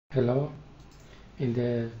Hello, in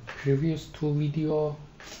the previous two videos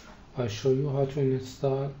I show you how to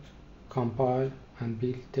install, compile and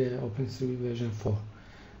build the OpenCV version 4.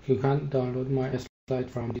 You can download my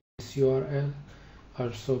slide from this URL,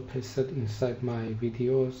 also pasted inside my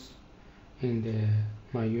videos in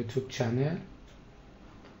my YouTube channel.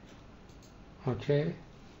 Okay,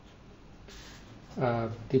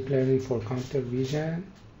 deep learning for computer vision.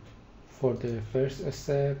 For the first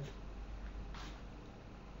step,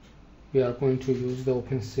 we are going to use the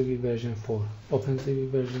OpenCV version 4. OpenCV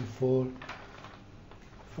version 4,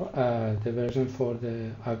 the version for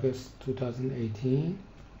the August 2018.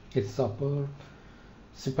 It supports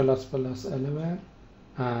C++ 11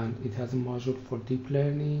 and it has a module for deep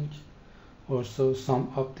learning. Also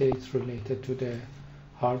some updates related to the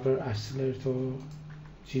hardware accelerator,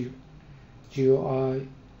 GUI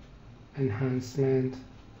enhancement,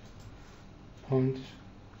 point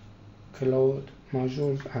cloud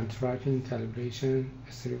modules and tracking, calibration,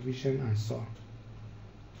 revision and so on.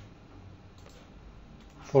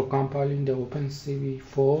 For compiling the OpenCV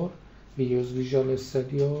 4, we use Visual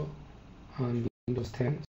Studio on Windows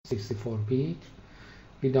 10 64-bit.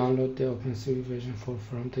 We download the OpenCV version 4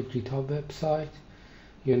 from the GitHub website.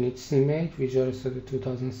 You need CMake, Visual Studio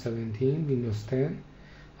 2017, Windows 10.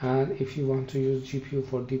 And if you want to use GPU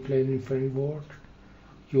for deep learning framework,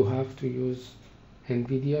 you have to use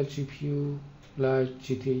NVIDIA GPU like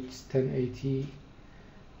GTX 1080.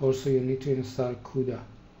 Also you need to install CUDA.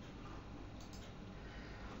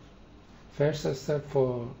 First step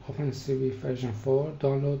for OpenCV version 4,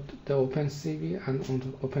 download the OpenCV and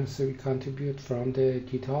OpenCV contribute from the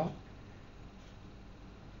GitHub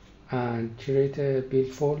and create a build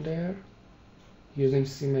folder using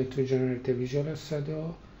CMake to generate the Visual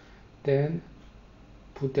Studio. Then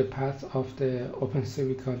put the path of the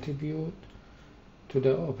OpenCV contribute to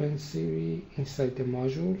the OpenCV inside the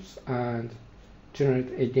modules and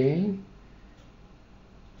generate again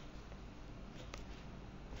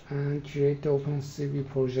and create the OpenCV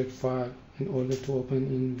project file in order to open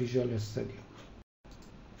in Visual Studio.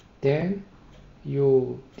 Then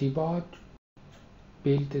you debug,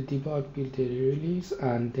 build the release,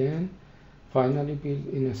 and then finally build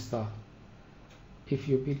install. If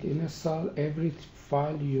you build install, every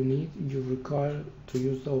file you require to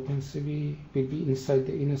use the OpenCV will be inside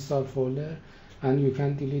the install folder, and you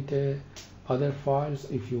can delete the other files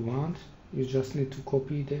if you want. You just need to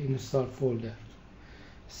copy the install folder.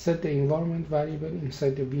 Set the environment variable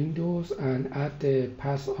inside the Windows and add the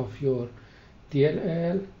path of your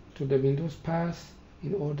DLL to the Windows path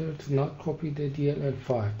in order to not copy the DLL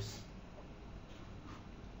files.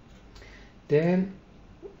 Then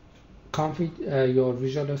configure your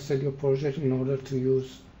Visual Studio project in order to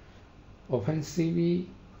use OpenCV.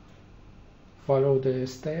 Follow the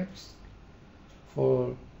steps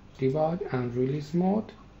for debug and release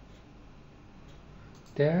mode.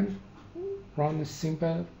 Then run a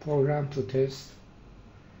simple program to test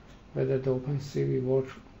whether the OpenCV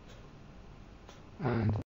works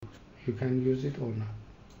and you can use it or not.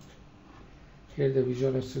 Here the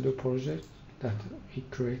Visual Studio project that we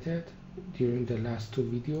created during the last two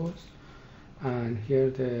videos, and here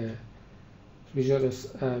the Visual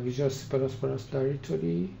C++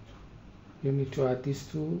 directory. You need to add these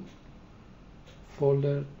two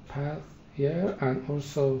folder path here, and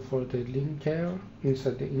also for the linker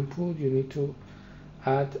inside the input you need to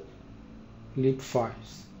add lib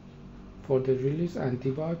files. For the release and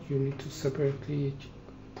debug you need to separately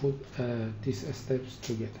put these steps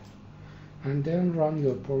together, and then run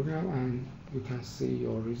your program and you can see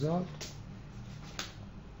your result.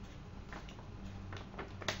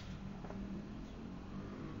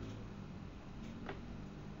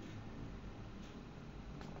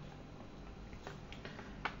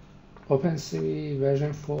 OpenCV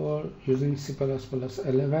version 4 using C++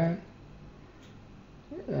 11.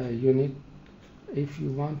 You need, if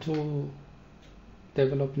you want to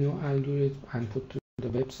develop new algorithm and put to the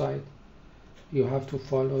website, you have to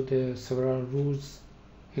follow the several rules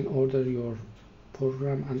in order your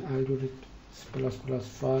program and algorithm C++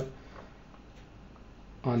 file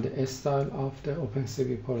on the style of the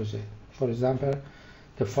OpenCV project. For example,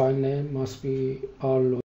 the file name must be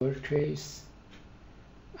all lowercase,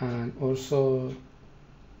 and also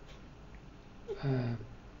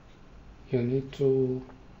you need to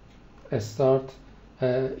start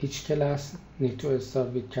each class need to start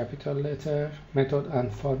with capital letter, method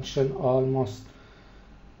and function almost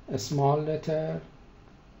a small letter,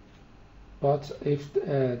 but if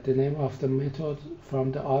the name of the method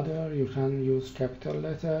from the other, you can use capital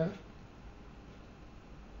letter.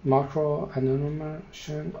 Macro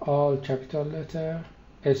enumeration all capital letter.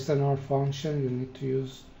 External function you need to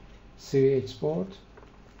use CV export,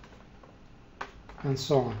 and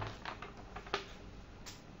so on.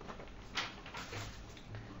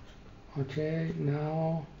 Okay,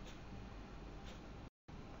 now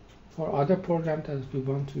for other programs that we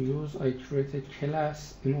want to use, I create a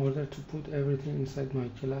class in order to put everything inside my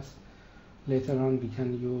class. Later on we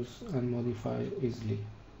can use and modify easily.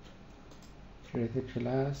 Create a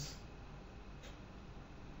class.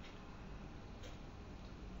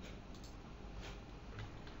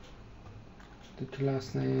 The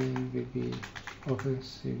class name will be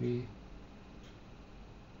OpenCV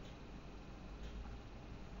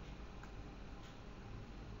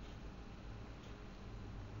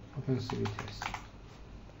test.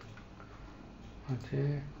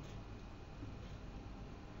 Okay.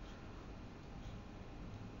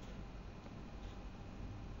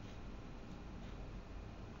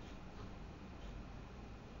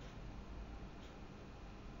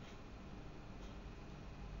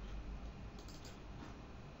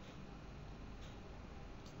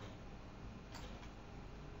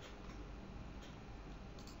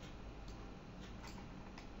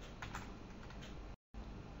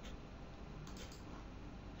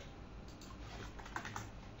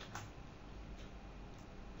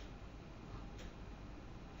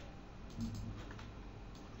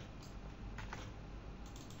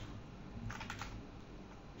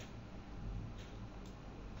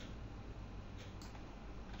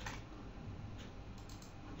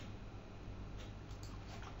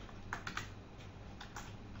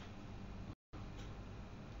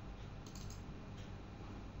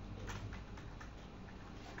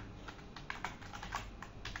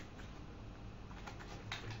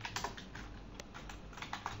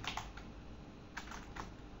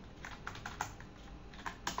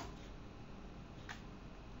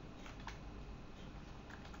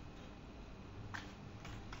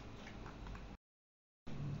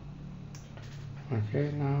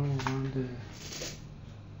 Okay, now run the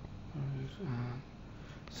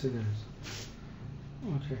scissors.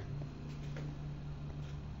 Okay.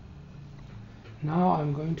 Now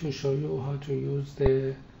I'm going to show you how to use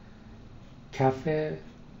the Caffe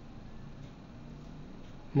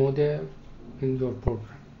model in your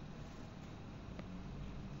program.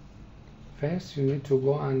 First, you need to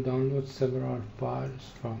go and download several files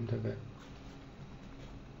from the web.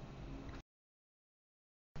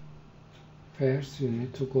 First, you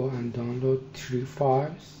need to go and download 3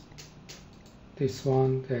 files. This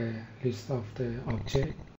one, the list of the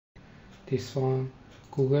object. This one,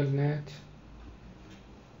 GoogleNet,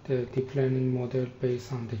 the deep learning model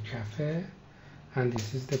based on the Caffe. And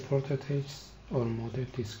this is the prototypes or model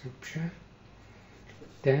description.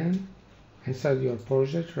 Then, inside your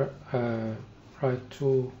project, write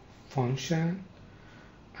 2 function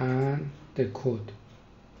and the code.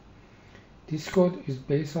 This code is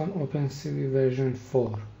based on OpenCV version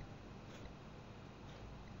 4.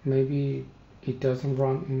 Maybe it doesn't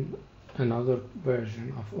run in another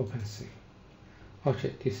version of OpenCV.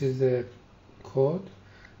 Okay, this is the code.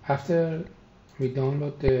 After we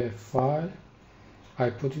download the file, I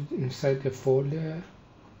put it inside the folder,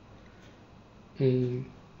 in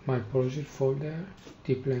my project folder,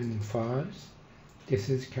 deep learning files. This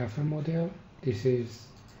is Caffe model. This is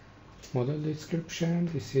model description.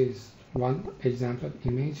 This is one example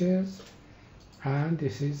images, and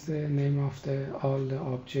this is the name of all the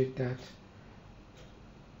object that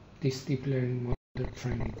this deep learning model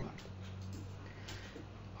training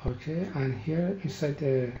on. Okay, and here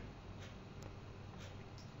inside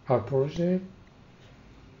our project,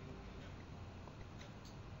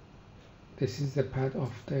 this is the path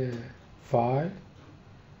of the file.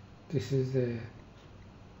 This is the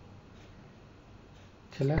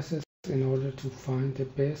classes in order to find the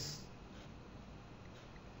best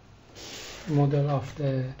model of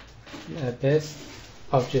the best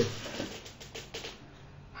object,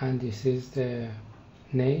 and this is the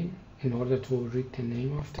name in order to read the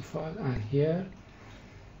name of the file. And here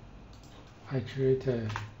I create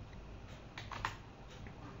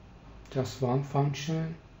just one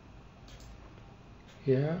function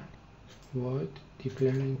here, void deep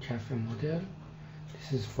learning Caffe model.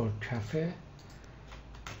 This is for Caffe,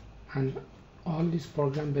 and all this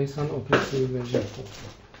program based on OpenCV version 4.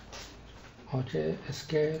 Okay,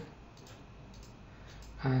 scale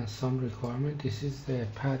and some requirement. This is the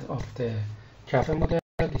path of the Caffe model.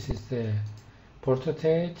 This is the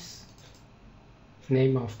prototypes,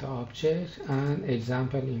 name of the object, and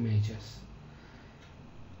example images,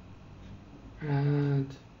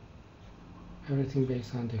 and everything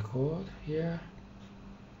based on the code. Here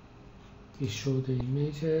we show the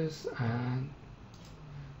images and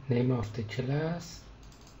name of the class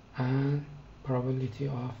and probability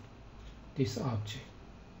of this object.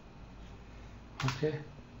 Okay,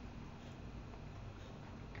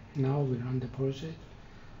 now we run the project.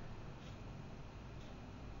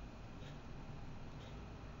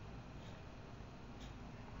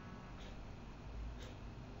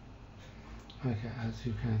 Okay, as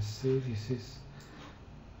you can see, this is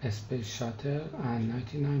a space shuttle and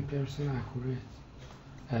 99%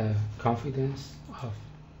 accurate confidence of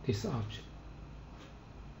this object.